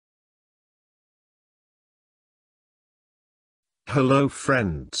Hello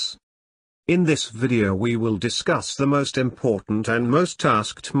friends. In this video we will discuss the most important and most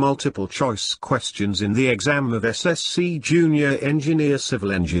asked multiple choice questions in the exam of SSC Junior Engineer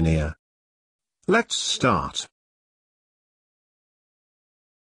Civil Engineer. Let's start.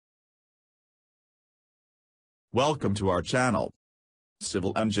 Welcome to our channel,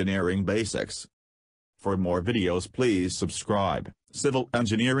 Civil Engineering Basics. For more videos please subscribe, Civil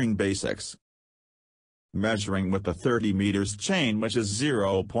Engineering Basics. Measuring with a 30 meters chain which is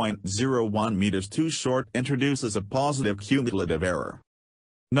 0.01 meters too short introduces a positive cumulative error.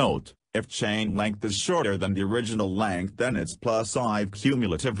 Note, if chain length is shorter than the original length then it's plus I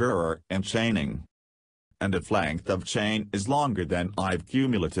cumulative error in chaining. And if length of chain is longer than I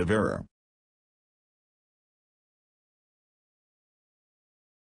cumulative error.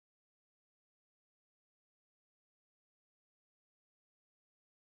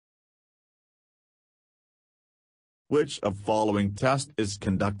 Which of following test is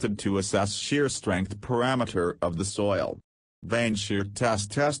conducted to assess shear strength parameter of the soil? Vane shear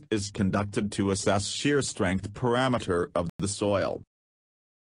test is conducted to assess shear strength parameter of the soil.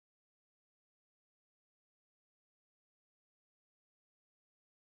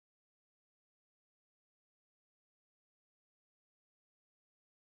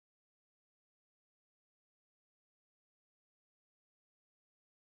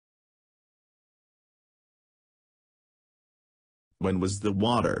 When was the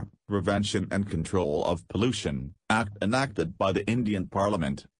Water, Prevention and Control of Pollution Act enacted by the Indian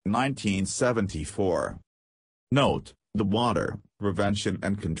Parliament, 1974? Note, the Water, Prevention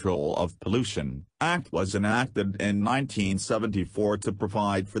and Control of Pollution Act was enacted in 1974 to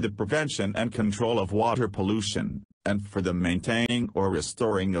provide for the prevention and control of water pollution, and for the maintaining or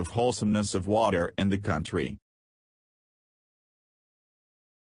restoring of wholesomeness of water in the country.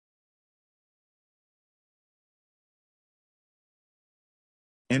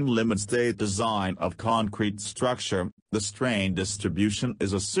 In limit state design of concrete structure, the strain distribution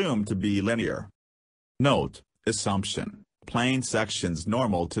is assumed to be linear. Note, assumption, plane sections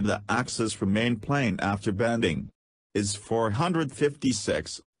normal to the axis remain plane after bending. Is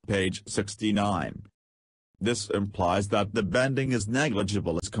 456, page 69. This implies that the bending is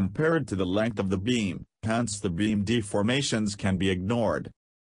negligible as compared to the length of the beam, hence the beam deformations can be ignored.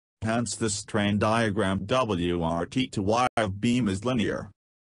 Hence the strain diagram WRT to Y of beam is linear.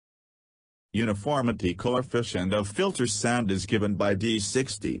 Uniformity coefficient of filter sand is given by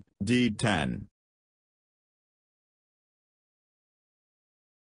D60, D10.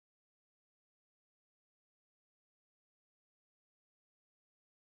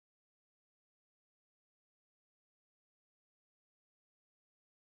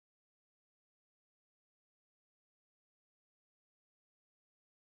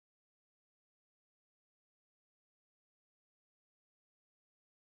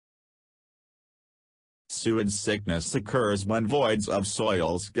 Sewage sickness occurs when voids of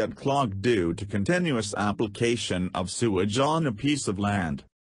soils get clogged due to continuous application of sewage on a piece of land.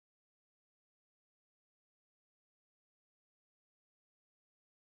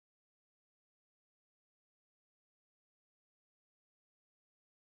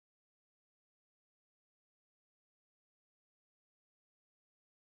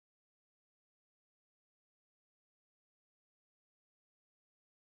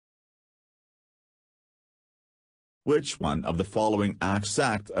 Which one of the following acts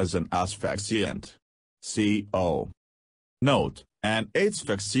act as an asphyxiant? CO. Note, an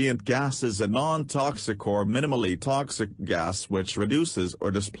asphyxiant gas is a non-toxic or minimally toxic gas which reduces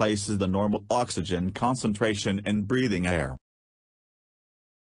or displaces the normal oxygen concentration in breathing air.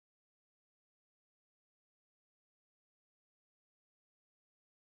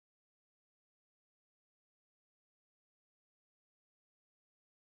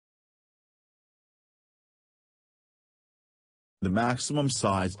 The maximum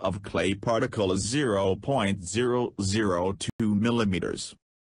size of clay particle is 0.002 millimeters.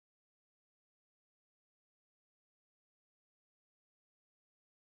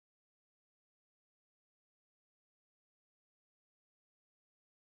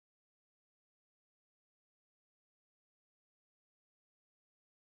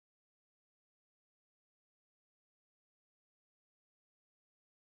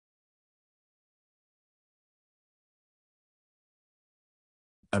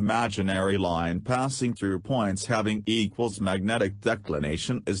 Imaginary line passing through points having equals magnetic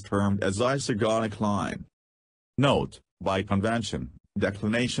declination is termed as isogonic line. Note, by convention,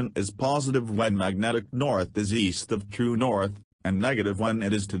 declination is positive when magnetic north is east of true north, and negative when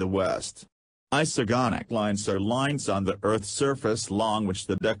it is to the west. Isogonic lines are lines on the Earth's surface along which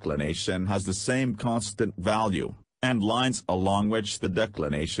the declination has the same constant value, and lines along which the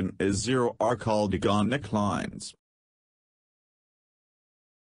declination is 0 are called Engg lines.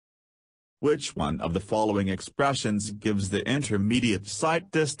 Which one of the following expressions gives the intermediate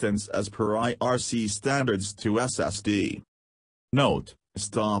sight distance as per IRC standards to SSD? Note,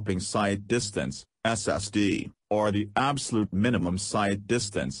 stopping sight distance, SSD, or the absolute minimum sight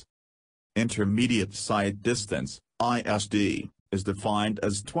distance. Intermediate sight distance, ISD, is defined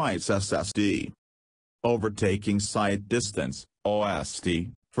as twice SSD. Overtaking sight distance,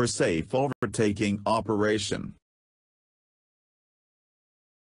 OSD, for safe overtaking operation.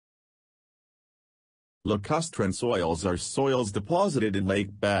 Lacustrine soils are soils deposited in lake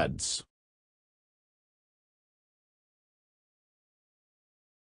beds.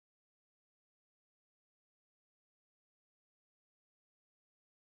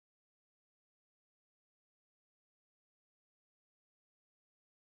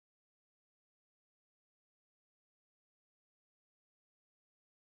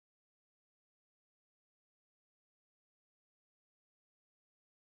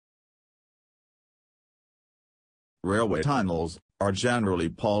 Railway tunnels are generally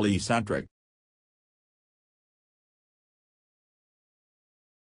polycentric.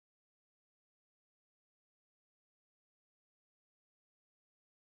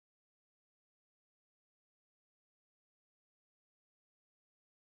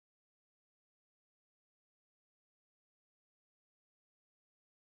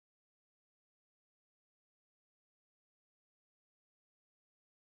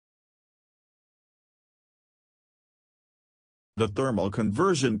 The thermal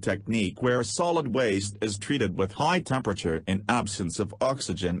conversion technique where solid waste is treated with high temperature in absence of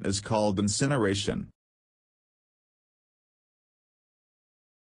oxygen is called incineration.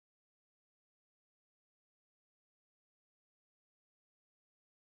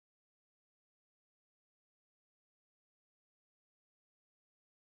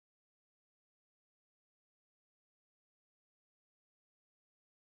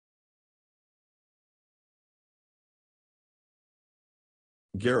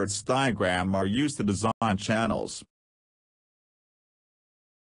 Garret's diagram are used to design channels.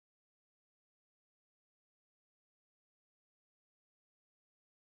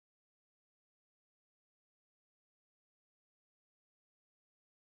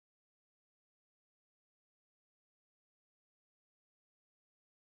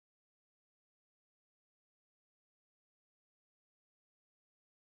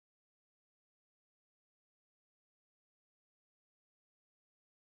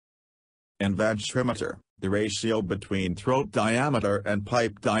 In venturimeter, the ratio between throat diameter and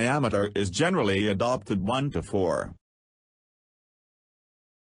pipe diameter is generally adopted 1:4.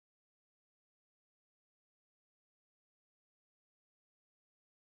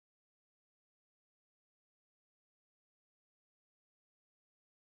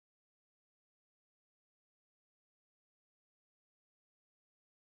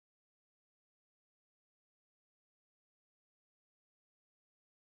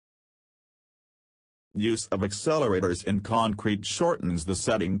 Use of accelerators in concrete shortens the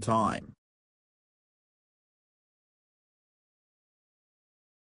setting time.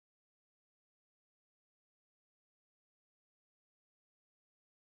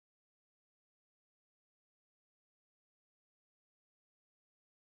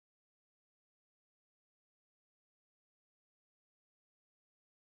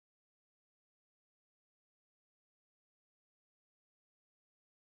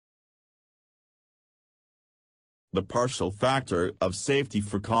 The partial factor of safety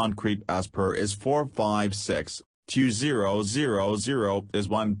for concrete as per is 456, 2000 is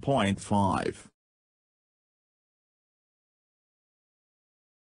 1.5.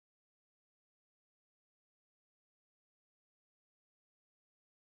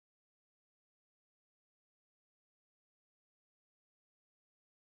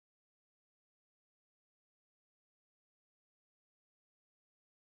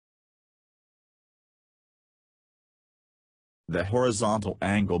 The horizontal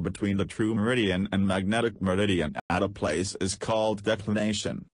angle between the true meridian and magnetic meridian at a place is called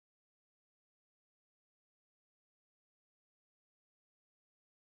declination.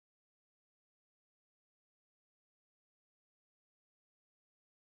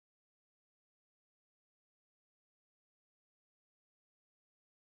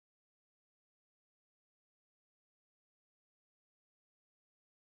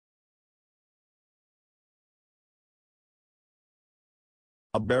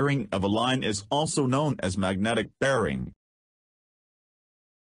 A bearing of a line is also known as magnetic bearing.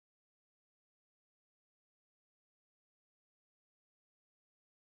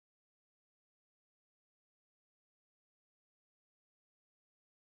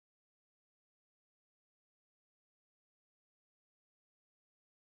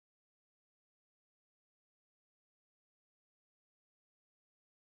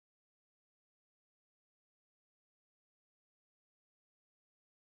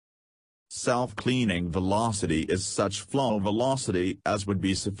 Self-cleaning velocity is such flow velocity as would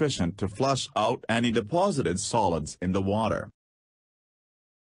be sufficient to flush out any deposited solids in the water.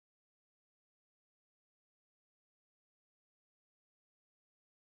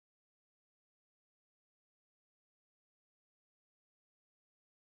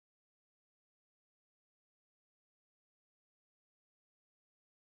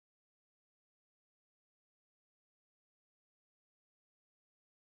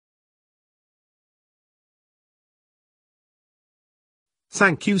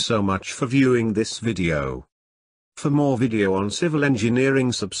 Thank you so much for viewing this video. For more video on civil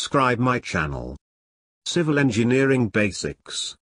engineering, subscribe my channel. Civil Engineering Basics.